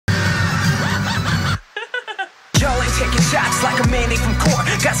taking shots like a maniac from court.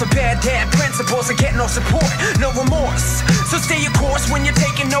 Got some bad dad principles and get no support, no remorse. So stay your course when you're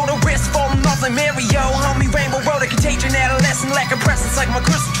taking no to risk. Falling off like Mario, homie, Rainbow Road, a contagion, adolescent, lack of presence like my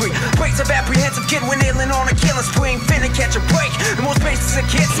Christmas tree. Breaks of apprehensive kid when ill on a killing spree. Finna catch a break, the most bases of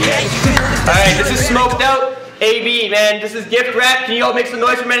kids get. Alright, this is Smoked Out AB, man. This is gift wrap. Can you all make some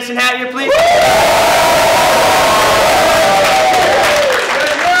noise for Medicine Hat here, please?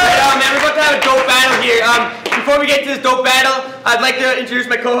 Man, we're about to have a dope battle here. Before we get to this dope battle, I'd like to introduce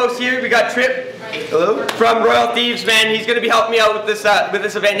my co-host here. We got Trip. Hello. From Royal Thieves, man. He's going to be helping me out with this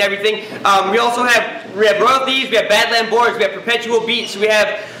event and everything. We also have Royal Thieves, we have Badland Boards, we have Perpetual Beats, we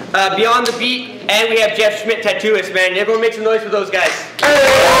have Beyond the Beat, and we have Jeff Schmidt Tattooist, man. Everyone make some noise for those guys. Make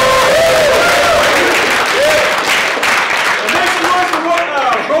some noise for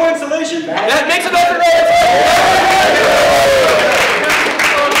Row Insulation. Yeah, make some noise for Row Insulation.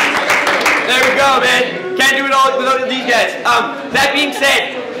 There we go, man. Can't do it all without these guys. That being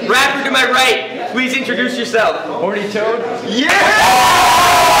said, rapper to my right, please introduce yourself. Horny Toad. Yeah!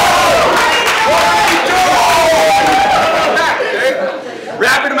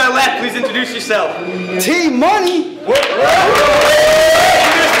 Rapper to my left, please introduce yourself. T-Money.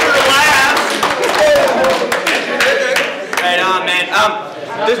 Right on, man.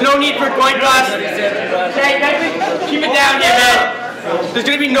 There's no need for coin toss. Hey, keep it down here, man. There's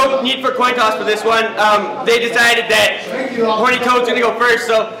going to be no need for coin toss for this one. They decided that Horny Toad's going to go first,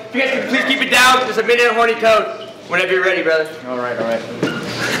 so if you guys can please keep it down. There's a minute of Horny Toad. Whenever you're ready, brother. All right.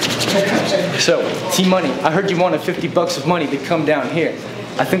 So, T-Money, I heard you wanted $50 of money to come down here.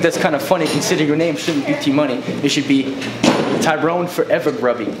 I think that's kind of funny considering your name shouldn't be T-Money. It should be Tyrone Forever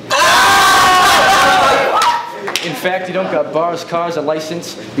Grubby. In fact, you don't got bars, cars, a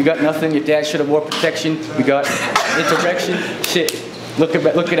license. You got nothing. Your dad should have wore protection. You got a direction. Shit.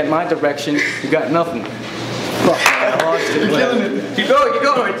 Looking at my direction. You got nothing. Fuck. Keep going,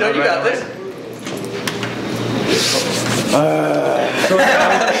 Horny Toad. You got this.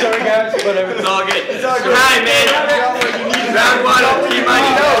 Sorry guys, whatever. It's all good. It's all good. Hi, man. Round one,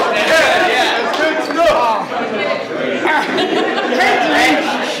 T-Money. Yeah. Let's go.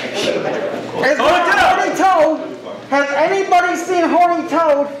 Horny Toad. Has anybody seen Horny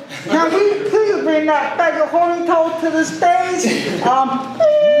Toad? Can we please bring that faggot Horny Toad to the stage?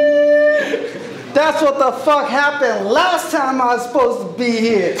 That's what the fuck happened last time I was supposed to be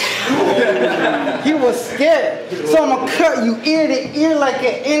here. He was scared. So I'm gonna cut you ear to ear like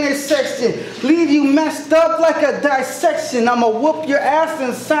an intersection. Leave you messed up like a dissection. I'm gonna whoop your ass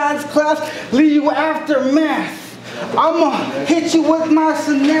in science class. Leave you after math. I'm gonna hit you with my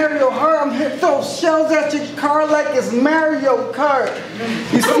scenario hard. I'm hit those shells at your car like it's Mario Kart.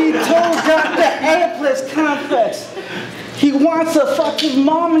 You see, Toad got the A+ complex. He wants a fucking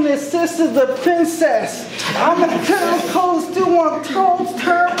mom and his sister, the princess. I'm a turn close to on Toad's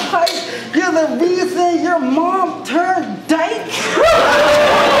turnpike. You're the reason your mom turned dyke.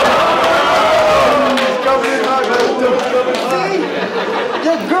 See,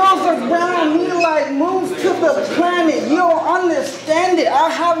 your girls around me like moves to the planet. You don't understand it. I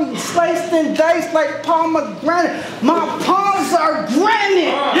have you sliced and diced like pomegranate. My palms are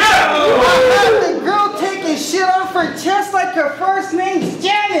granite. Yeah! I have the girl taking shit off her chest like her first name's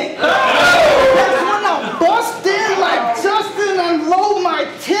Janet. That's when I bust in like Justin and load my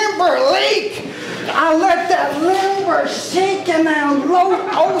Timberlake. I let that liver shake and I unload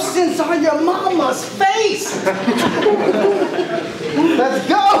oceans on your mama's face. Let's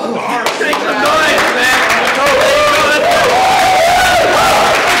go. Make some noise, man. Let's go.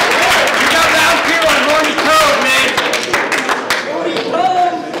 We got round two on Horny Toad, man.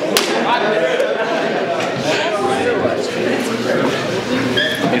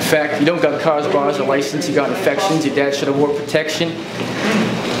 In fact, you don't got cars, bars, a license. You got infections. Your dad should have wore protection.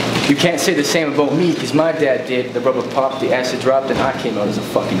 You can't say the same about me, because my dad did. The rubber popped, the acid dropped, and I came out as a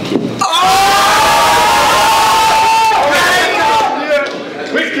fucking kid.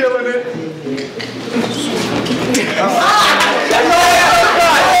 We're killing it.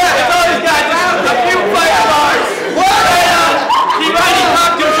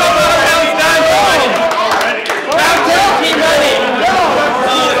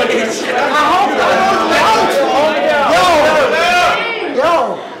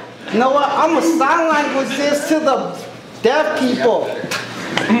 You know what? I'm gonna sign language this to the deaf people.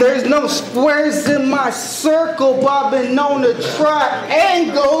 There's no squares in my circle, but I've been known to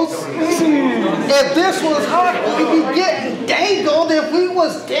triangles. If this was hard, we'd be getting dangled. If we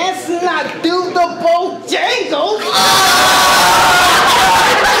was dancing, I'd do the Bojangles.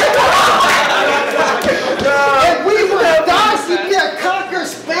 If we were dogs, you'd be a Cocker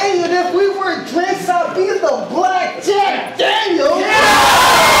Spaniel. If we were drinks, I'd be the Black Jack.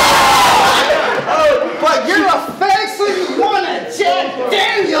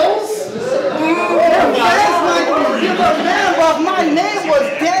 name was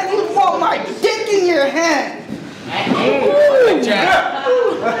Dan, you'd want my dick in your hand.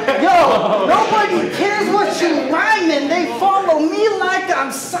 Yo, nobody cares what you rhyming. They follow me like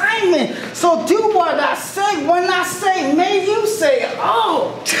I'm Simon. So do what I say. When I say may, you say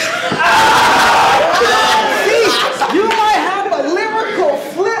oh. See, you might have a lyrical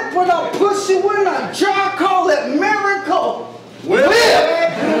flip, but I'll push you in a jar, call it miracle. Whip.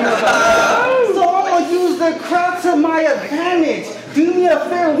 So I'm gonna use the crowd to my advantage. Do me a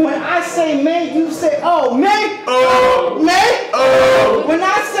favor, when I say may, you say oh. May? Oh. May? Oh. When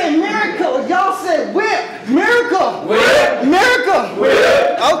I say miracle, y'all say whip. Miracle. Whip. Miracle. Whip.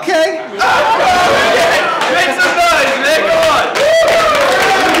 Okay. Make some noise, man. Go on.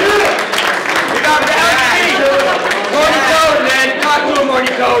 We got Bounty. Horny Toad, man. Talk to him,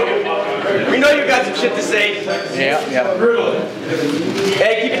 Horny Toad. We know you got some shit to say. Yeah.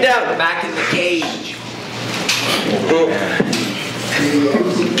 Hey, keep it down. Back in the cage.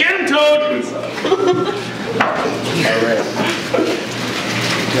 Get him, Toad!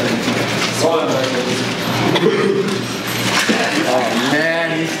 Alright. Oh man,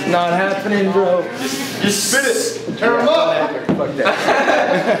 this is not happening, bro. Just spit it. Tear him up. Fuck that.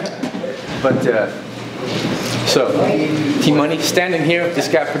 But, so, T-Money, standing here, this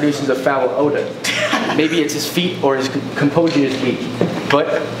guy produces a foul odor. Maybe it's his feet or his composure is weak.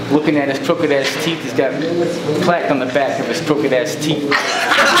 But, looking at his crooked ass teeth, he's got plaque on the back of his crooked ass teeth.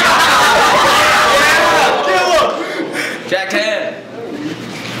 Jack's hand.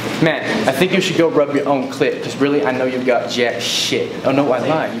 Man, I think you should go rub your own clit, because really, I know you got Jack's shit. Oh no, I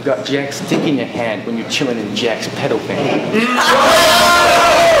lied. You got Jack's dick in your hand when you're chilling in Jack's pedal van.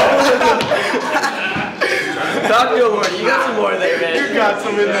 Talk to him, Horny. You got some more there, man. You got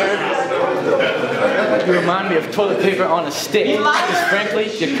some in there. You remind me of toilet paper on a stick. Because frankly,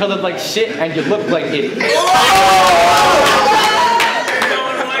 you're colored like shit and you look like it.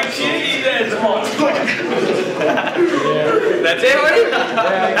 That's it, Horny?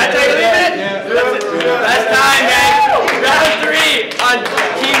 That's how you leave it? Last time, man. Round 3 on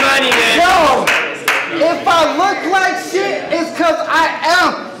T-Money, man. Yo, if I look like shit, it's because I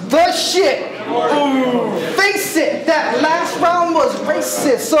am the shit. Face it, that last round was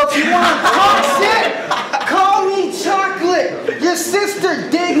racist. So if you want to talk shit, call me chocolate. Your sister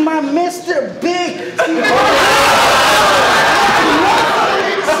dig my Mr. Big. I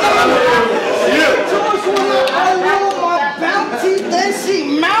know my bounty, then she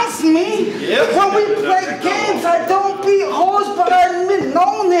mounts me. When we play games, I don't beat hoes, but I'm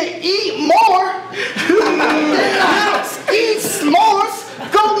known to eat more. Then I eat s'mores.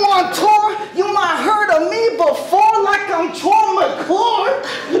 Go on tour, you might heard of me before like I'm Troy McClure.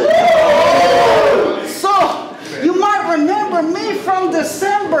 So, you might remember me from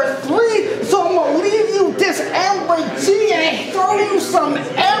December 3, so I'm gonna leave you this Amber G and throw you some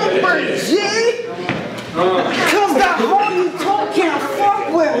Amber G. Cause that Horny Toad can't fuck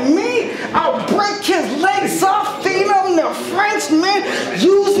with me. I'll break his legs off, feed him to Frenchmen.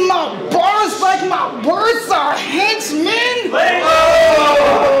 Use my bars like my words are henchmen.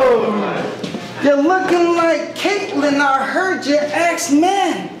 You're looking like Caitlyn, I heard your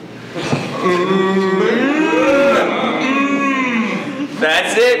ex-man.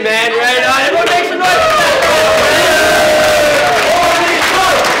 That's it, man. Right on.